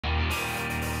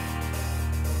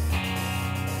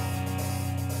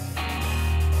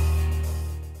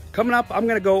Coming up, I'm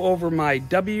going to go over my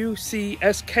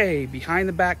WCSK behind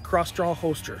the back cross draw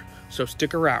holster, so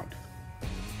stick around.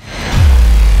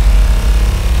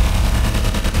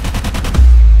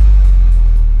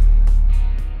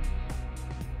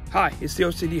 Hi, it's the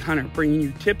OCD Hunter, bringing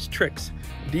you tips, tricks,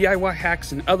 DIY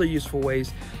hacks, and other useful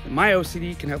ways that my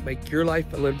OCD can help make your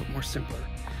life a little bit more simpler.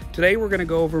 Today we're going to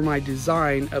go over my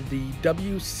design of the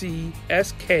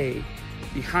WCSK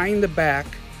behind the back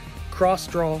cross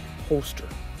draw holster.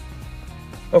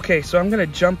 Okay, so I'm going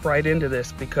to jump right into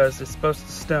this because it's supposed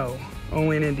to snow.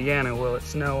 Only in Indiana will it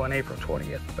snow on April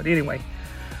 20th. But anyway,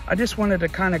 I just wanted to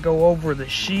kind of go over the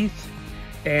sheath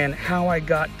and how I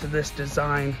got to this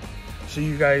design so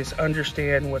you guys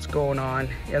understand what's going on,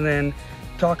 and then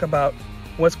talk about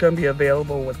what's going to be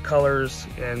available with colors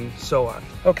and so on.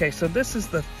 Okay, so this is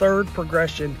the third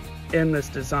progression in this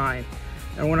design,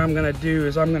 and what I'm going to do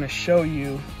is I'm going to show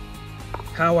you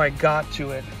how I got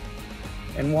to it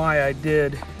and why I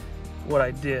did what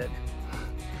I did.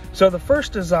 So the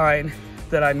first design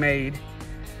that I made,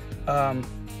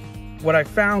 what I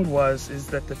found is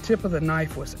that the tip of the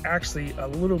knife was actually a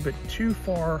little bit too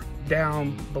far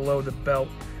down below the belt.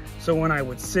 So when I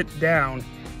would sit down,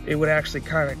 it would actually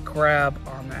kind of grab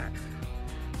on that.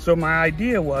 So my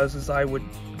idea is I would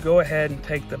go ahead and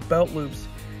take the belt loops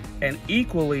and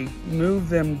equally move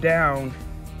them down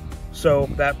so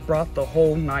that brought the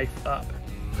whole knife up.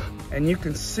 And you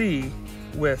can see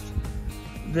with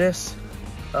this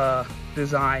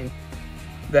design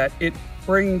that it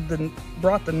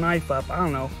brought the knife up, I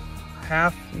don't know,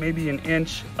 half, maybe an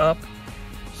inch up.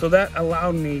 So that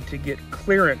allowed me to get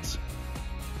clearance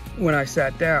when I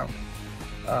sat down.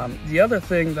 The other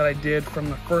thing that I did from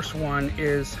the first one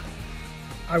is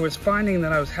I was finding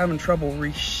that I was having trouble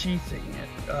resheathing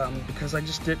it because I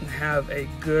just didn't have a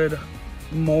good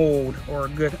mold or a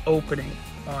good opening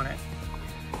on it.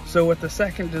 So with the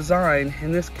second design,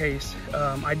 in this case,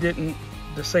 to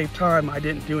save time, I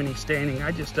didn't do any staining.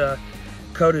 I just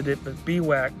coated it with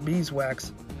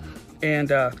beeswax,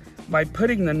 and by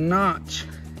putting the notch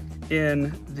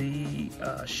in the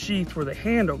sheath where the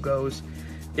handle goes,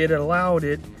 it allowed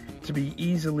it to be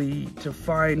easily to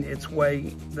find its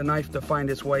way, the knife to find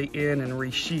its way in and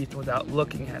resheath without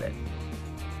looking at it.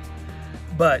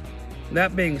 But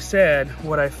that being said,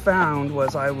 what I found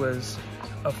was I was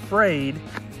afraid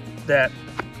that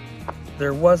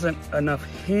there wasn't enough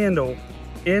handle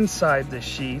inside the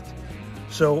sheath.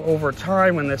 So over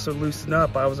time, when this would loosen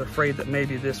up, I was afraid that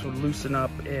maybe this would loosen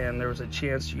up and there was a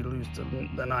chance you lose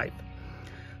the knife.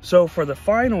 So for the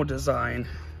final design,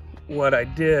 what I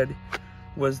did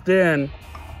was then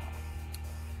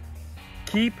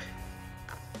keep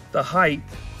the height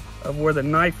of where the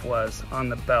knife was on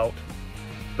the belt,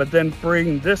 but then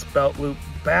bring this belt loop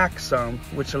back some,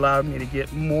 which allowed me to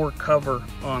get more cover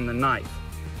on the knife.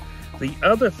 The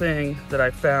other thing that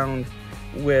I found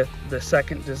with the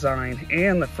second design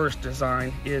and the first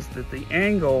design is that the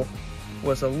angle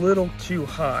was a little too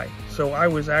high. So I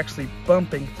was actually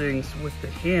bumping things with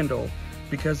the handle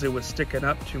because it was sticking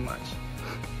up too much.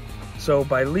 So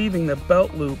by leaving the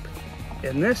belt loop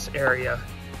in this area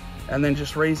and then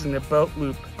just raising the belt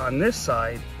loop on this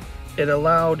side, it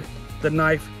allowed the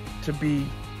knife to be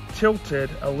tilted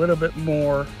a little bit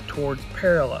more towards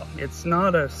parallel. It's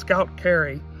not a scout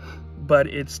carry, but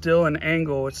it's still an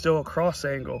angle, it's still a cross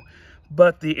angle,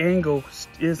 but the angle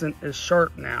isn't as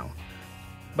sharp now.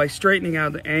 By straightening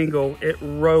out the angle, it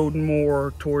rode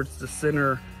more towards the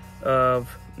center of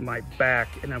my back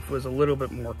and it was a little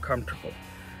bit more comfortable.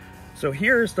 So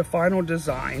here's the final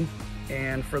design,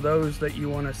 and for those that you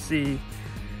want to see,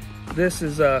 this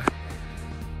is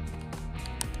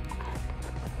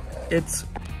it's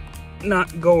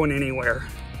not going anywhere.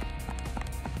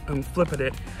 I'm flipping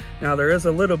it. Now there is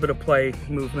a little bit of play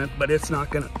movement, but it's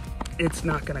not gonna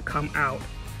come out.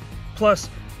 Plus,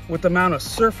 with the amount of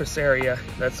surface area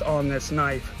that's on this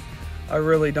knife, I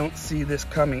really don't see this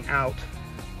coming out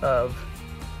of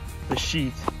the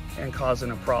sheath and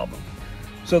causing a problem.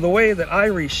 So the way that I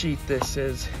resheath this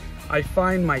is I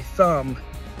find my thumb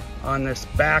on this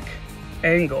back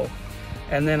angle,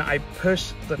 and then I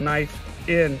push the knife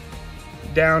in,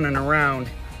 down and around,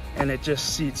 and it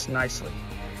just seats nicely.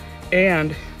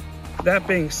 And that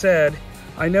being said,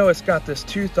 I know it's got this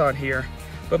tooth on here,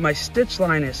 but my stitch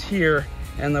line is here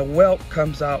and the welt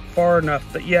comes out far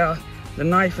enough that, yeah, the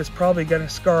knife is probably going to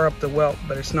scar up the welt,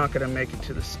 but it's not going to make it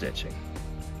to the stitching.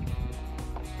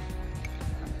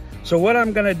 So what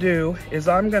I'm going to do is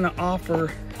I'm going to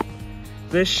offer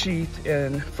this sheath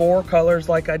in 4 colors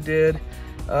like I did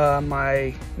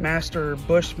my Master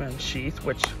Bushman sheath,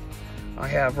 which I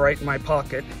have right in my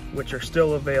pocket, which are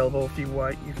still available. If you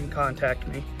want, you can contact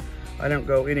me. I don't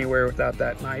go anywhere without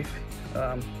that knife.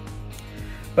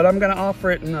 But I'm going to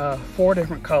offer it in 4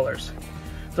 different colors.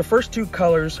 The first 2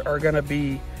 colors are going to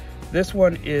be, this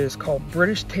one is called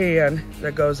British Tan,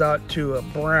 that goes out to a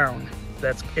brown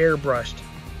that's airbrushed,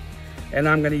 and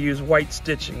I'm going to use white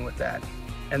stitching with that.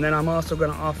 And then I'm also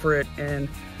going to offer it in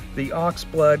the ox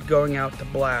blood going out to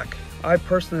black. I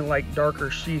personally like darker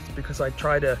sheath because I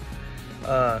try to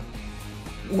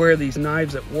wear these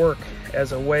knives at work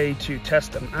as a way to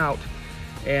test them out,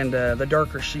 and the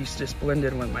darker sheaths just blend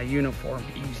in with my uniform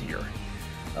easier.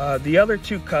 The other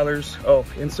 2 colors,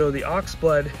 and so the ox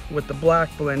blood with the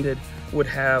black blended would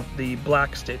have the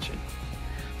black stitching.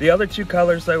 The other 2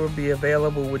 colors that would be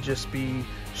available would just be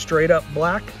straight up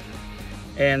black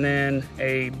and then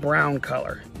a brown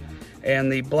color.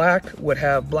 And the black would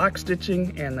have black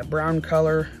stitching and the brown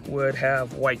color would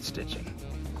have white stitching.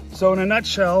 So in a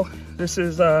nutshell, this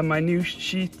is my new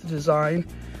sheath design.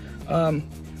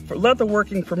 For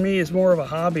leatherworking for me is more of a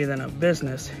hobby than a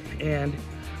business, and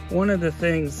one of the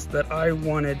things that I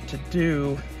wanted to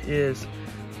do is,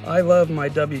 I love my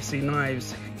WC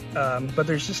knives, but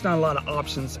there's just not a lot of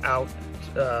options out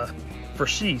for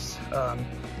sheaths.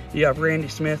 You have Randy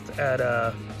Smith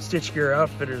at Stitch Gear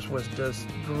Outfitters does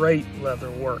great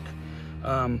leather work,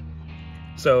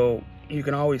 so you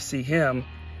can always see him.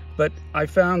 But I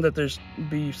found that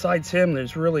besides him,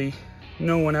 there's really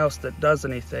no one else that does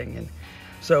anything. And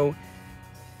so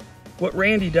what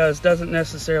Randy does doesn't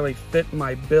necessarily fit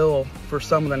my bill for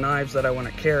some of the knives that I want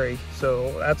to carry.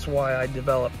 So that's why I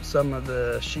developed some of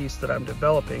the sheaths that I'm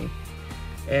developing.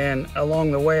 And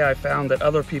along the way, I found that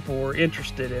other people were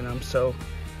interested in them. So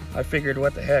I figured,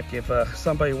 what the heck, if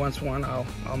somebody wants one,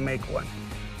 I'll make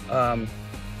one.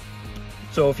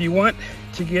 So if you want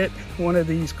to get one of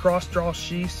these cross draw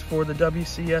sheaths for the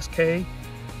WCSK,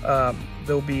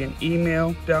 there'll be an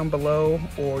email down below,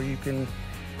 or you can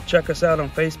check us out on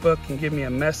Facebook and give me a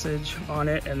message on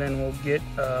it, and then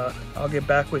I'll get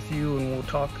back with you and we'll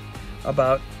talk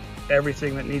about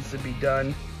everything that needs to be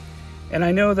done. And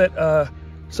I know that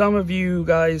some of you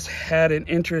guys had an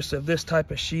interest of this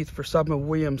type of sheath for some of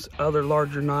William's other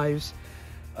larger knives.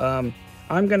 I'm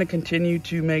going to continue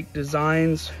to make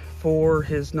designs for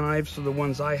his knives. So the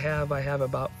ones I have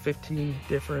about 15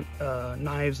 different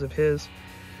knives of his.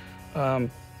 But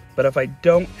if I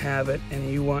don't have it and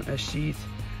you want a sheath,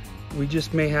 we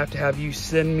just may have to have you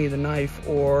send me the knife,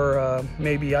 or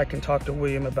maybe I can talk to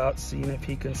William about seeing if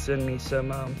he can send me some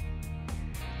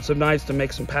knives to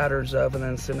make some patterns of and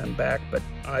then send them back. But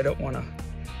I don't want to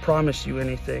promise you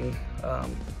anything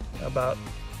about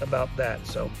that.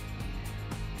 So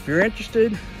if you're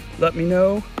interested, let me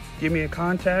know, give me a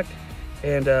contact,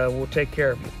 and we'll take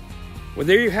care of you. Well,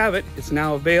 there you have it. It's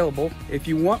now available. If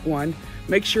you want one,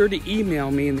 make sure to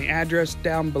email me in the address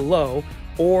down below,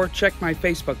 or check my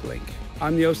Facebook link.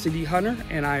 I'm the OCD Hunter,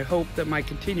 and I hope that my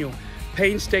continual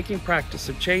painstaking practice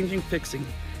of changing, fixing,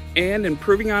 and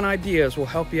improving on ideas will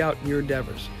help you out in your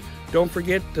endeavors. Don't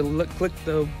forget to click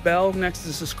the bell next to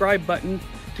the subscribe button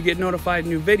to get notified of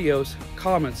new videos.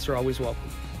 Comments are always welcome.